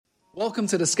Welcome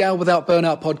to the Scale Without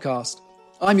Burnout podcast.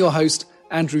 I'm your host,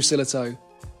 Andrew Silito.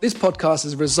 This podcast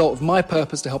is a result of my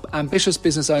purpose to help ambitious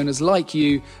business owners like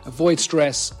you avoid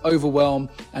stress, overwhelm,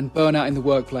 and burnout in the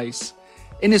workplace.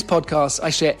 In this podcast, I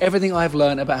share everything I've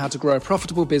learned about how to grow a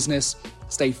profitable business,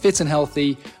 stay fit and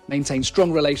healthy, maintain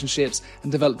strong relationships,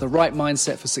 and develop the right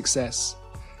mindset for success,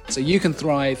 so you can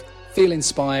thrive, feel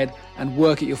inspired, and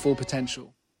work at your full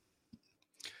potential.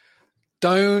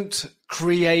 Don't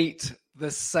create the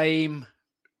same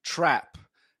trap.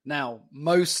 Now,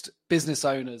 most business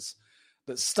owners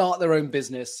that start their own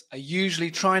business are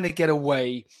usually trying to get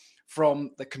away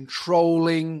from the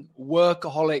controlling,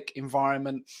 workaholic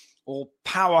environment or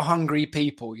power-hungry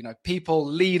people, people,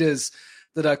 leaders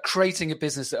that are creating a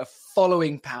business that are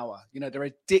following power. They're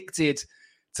addicted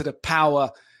to the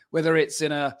power, whether it's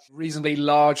in a reasonably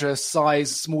larger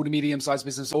size, small to medium-sized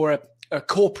business, or a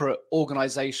corporate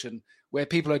organization where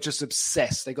people are just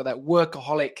obsessed. They've got that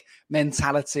workaholic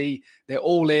mentality. They're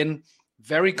all in,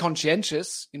 very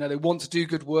conscientious. They want to do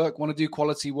good work, want to do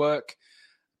quality work,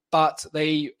 but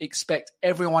they expect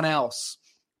everyone else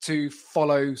to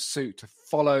follow suit, to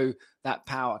follow that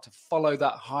power, to follow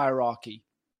that hierarchy.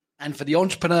 And for the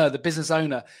entrepreneur, the business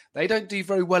owner, they don't do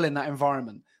very well in that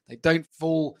environment. They don't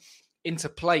fall into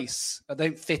place, they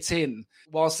don't fit in,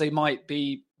 whilst they might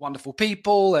be wonderful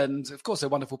people, and of course they're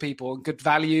wonderful people and good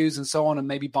values and so on, and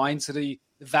maybe buy into the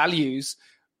values,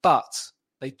 but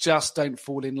they just don't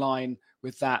fall in line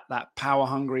with that power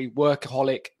hungry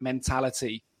workaholic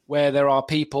mentality, where there are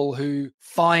people who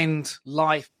find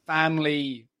life,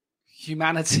 family,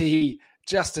 humanity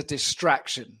just a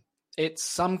distraction. It's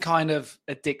some kind of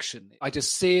addiction. I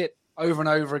just see it over and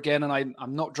over again, and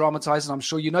I'm not dramatizing. I'm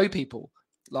sure you know people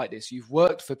like this. You've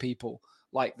worked for people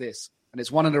like this, and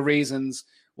it's one of the reasons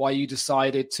why you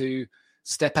decided to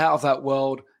step out of that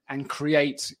world and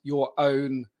create your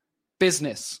own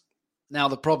business. Now,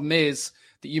 the problem is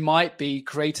that you might be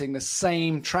creating the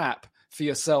same trap for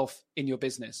yourself in your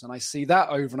business. And I see that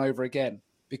over and over again,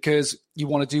 because you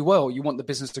want to do well. You want the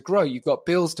business to grow. You've got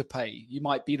bills to pay. You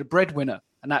might be the breadwinner,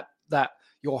 and that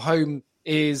your home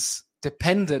is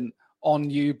dependent on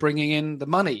you bringing in the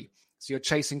money. So you're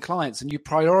chasing clients and you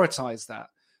prioritize that.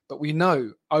 But we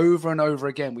know over and over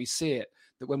again, we see it,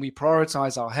 that when we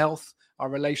prioritize our health, our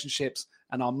relationships,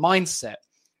 and our mindset,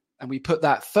 and we put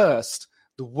that first,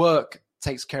 the work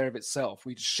takes care of itself.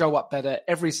 We show up better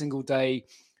every single day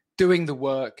doing the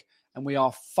work, and we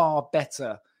are far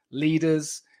better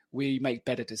leaders. We make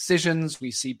better decisions. We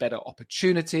see better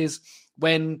opportunities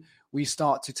when we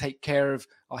start to take care of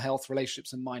our health,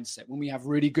 relationships, and mindset. When we have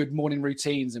really good morning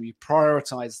routines and we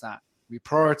prioritize that. We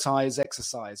prioritize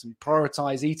exercise, we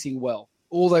prioritize eating well.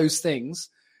 All those things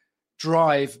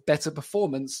drive better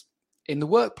performance in the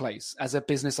workplace as a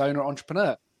business owner,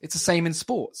 entrepreneur. It's the same in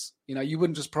sports. You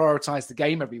wouldn't just prioritize the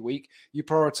game every week. You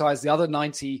prioritize the other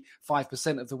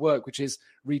 95% of the work, which is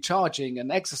recharging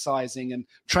and exercising and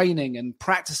training and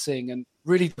practicing and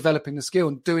really developing the skill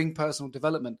and doing personal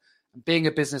development. And being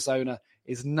a business owner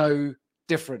is no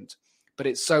different, but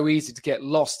it's so easy to get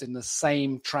lost in the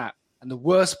same trap. And the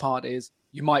worst part is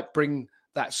you might bring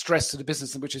that stress to the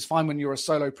business, which is fine when you're a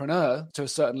solopreneur to a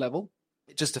certain level.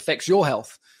 It just affects your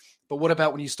health. But what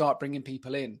about when you start bringing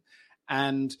people in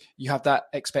and you have that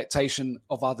expectation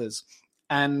of others?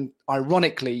 And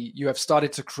ironically, you have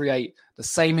started to create the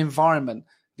same environment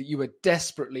that you were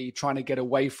desperately trying to get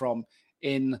away from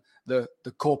in the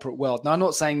corporate world. Now, I'm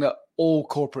not saying that all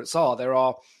corporates are. There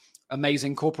are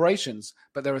amazing corporations,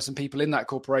 but there are some people in that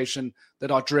corporation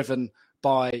that are driven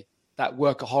by that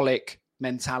workaholic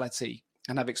mentality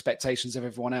and have expectations of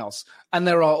everyone else. And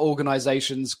there are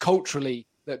organizations culturally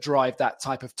that drive that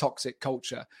type of toxic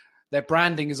culture. Their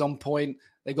branding is on point.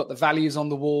 They've got the values on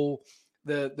the wall.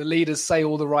 The leaders say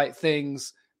all the right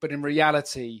things, but in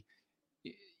reality,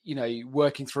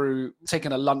 working through,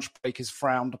 taking a lunch break is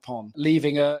frowned upon.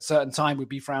 Leaving a certain time would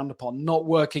be frowned upon. Not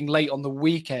working late on the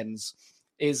weekends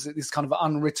is this kind of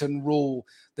unwritten rule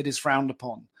that is frowned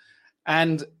upon.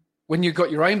 And when you've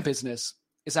got your own business,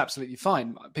 it's absolutely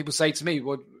fine. People say to me,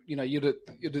 well, you're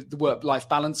the work-life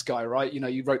balance guy, right?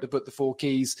 You wrote the book, The 4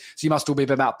 Keys, so you must all be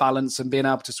about balance and being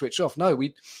able to switch off. No,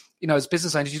 as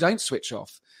business owners, you don't switch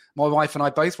off. My wife and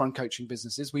I both run coaching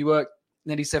businesses. We work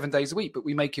nearly 7 days a week, but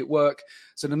we make it work.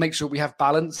 So to make sure we have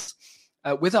balance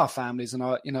with our families and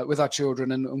with our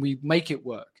children, and we make it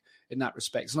work in that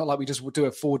respect. It's not like we just do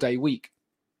a 4-day week.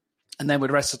 And then with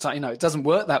the rest of the time, it doesn't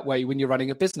work that way when you're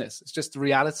running a business. It's just the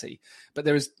reality. But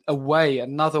there is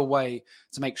another way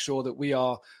to make sure that we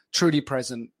are truly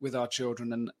present with our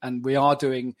children and we are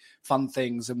doing fun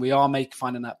things and we are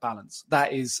finding that balance.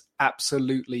 That is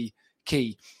absolutely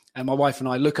key. And my wife and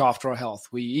I look after our health.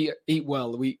 We eat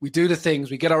well. We do the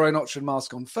things. We get our own oxygen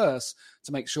mask on first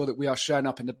to make sure that we are showing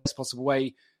up in the best possible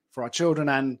way for our children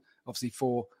and obviously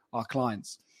for our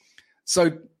clients.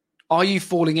 So are you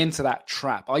falling into that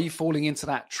trap? Are you falling into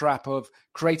that trap of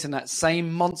creating that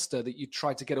same monster that you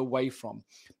tried to get away from?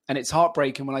 And it's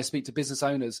heartbreaking when I speak to business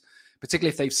owners,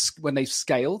 particularly when they've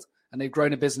scaled and they've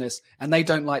grown a business and they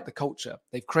don't like the culture.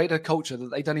 They've created a culture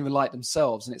that they don't even like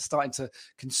themselves, and it's starting to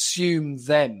consume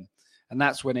them. And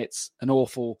that's when it's an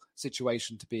awful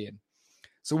situation to be in.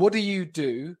 So what do you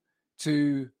do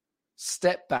to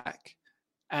step back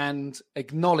and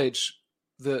acknowledge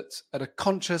that at a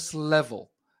conscious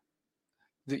level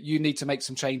that you need to make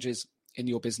some changes in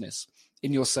your business,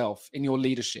 in yourself, in your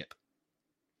leadership,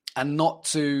 and not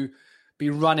to be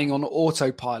running on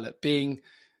autopilot, being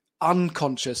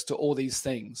unconscious to all these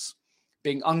things,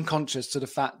 being unconscious to the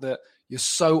fact that you're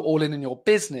so all in your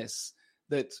business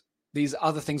that these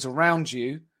other things around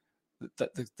you,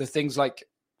 that the things like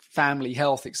family,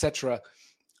 health, etc.,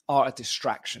 are a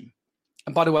distraction.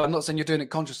 And by the way, I'm not saying you're doing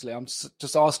it consciously. I'm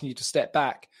just asking you to step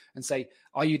back and say,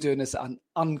 are you doing this at an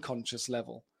unconscious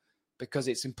level? Because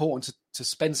it's important to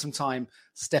spend some time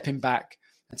stepping back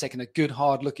and taking a good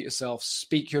hard look at yourself,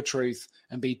 speak your truth,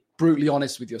 and be brutally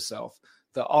honest with yourself.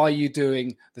 That are you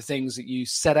doing the things that you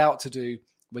set out to do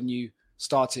when you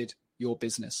started your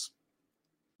business?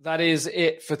 That is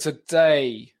it for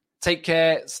today. Take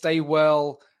care, stay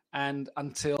well, and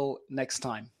until next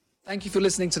time. Thank you for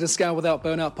listening to the Scale Without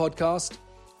Burnout podcast.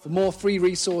 For more free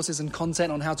resources and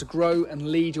content on how to grow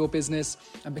and lead your business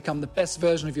and become the best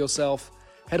version of yourself,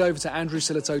 head over to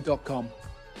andrewsillitoe.com.